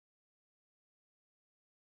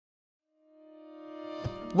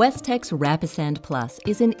WesTech's RapiSand Plus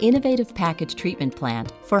is an innovative package treatment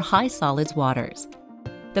plant for high solids waters.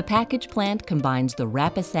 The package plant combines the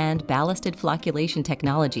RapiSand ballasted flocculation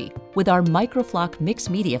technology with our microfloc mixed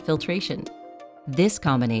media filtration. This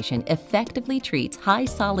combination effectively treats high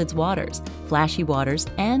solids waters, flashy waters,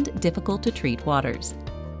 and difficult to treat waters.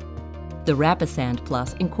 The RapiSand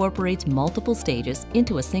Plus incorporates multiple stages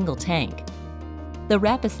into a single tank. The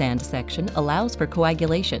RapiSand section allows for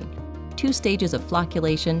coagulation, 2 stages of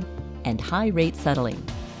flocculation, and high-rate settling.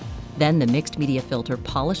 Then the mixed media filter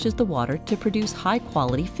polishes the water to produce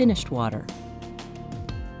high-quality finished water.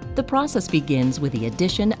 The process begins with the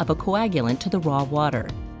addition of a coagulant to the raw water.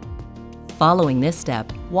 Following this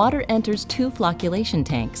step, water enters 2 flocculation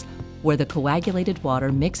tanks, where the coagulated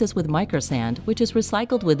water mixes with microsand, which is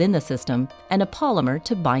recycled within the system, and a polymer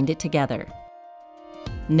to bind it together.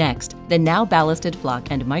 Next, the now ballasted floc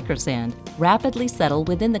and microsand rapidly settle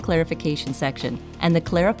within the clarification section, and the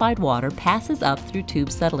clarified water passes up through tube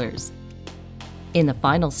settlers. In the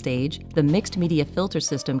final stage, the mixed media filter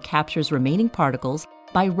system captures remaining particles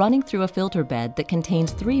by running through a filter bed that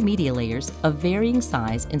contains 3 media layers of varying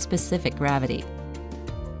size and specific gravity.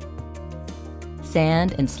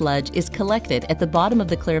 Sand and sludge is collected at the bottom of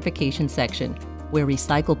the clarification section, where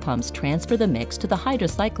recycle pumps transfer the mix to the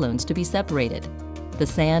hydrocyclones to be separated. The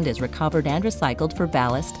sand is recovered and recycled for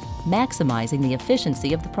ballast, maximizing the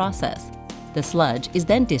efficiency of the process. The sludge is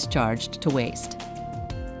then discharged to waste.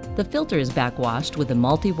 The filter is backwashed with a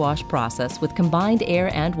multi-wash process with combined air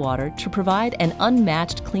and water to provide an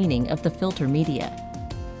unmatched cleaning of the filter media.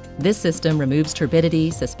 This system removes turbidity,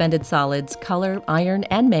 suspended solids, color, iron,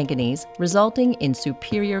 and manganese, resulting in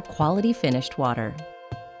superior quality finished water.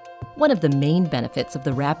 One of the main benefits of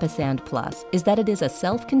the RapiSand Plus is that it is a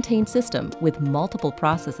self-contained system with multiple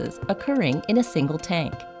processes occurring in a single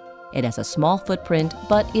tank. It has a small footprint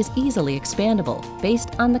but is easily expandable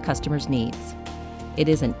based on the customer's needs. It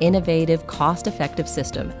is an innovative, cost-effective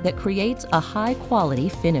system that creates a high-quality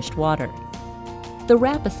finished water. The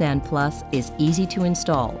RapiSand Plus is easy to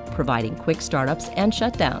install, providing quick startups and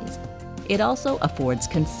shutdowns. It also affords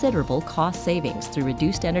considerable cost savings through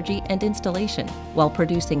reduced energy and installation, while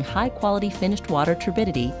producing high-quality finished water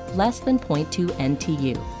turbidity less than 0.2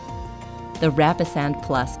 NTU. The RapiSand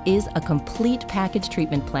Plus is a complete package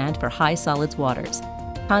treatment plant for high solids waters.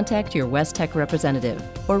 Contact your WesTech representative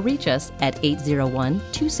or reach us at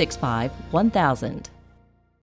 801-265-1000.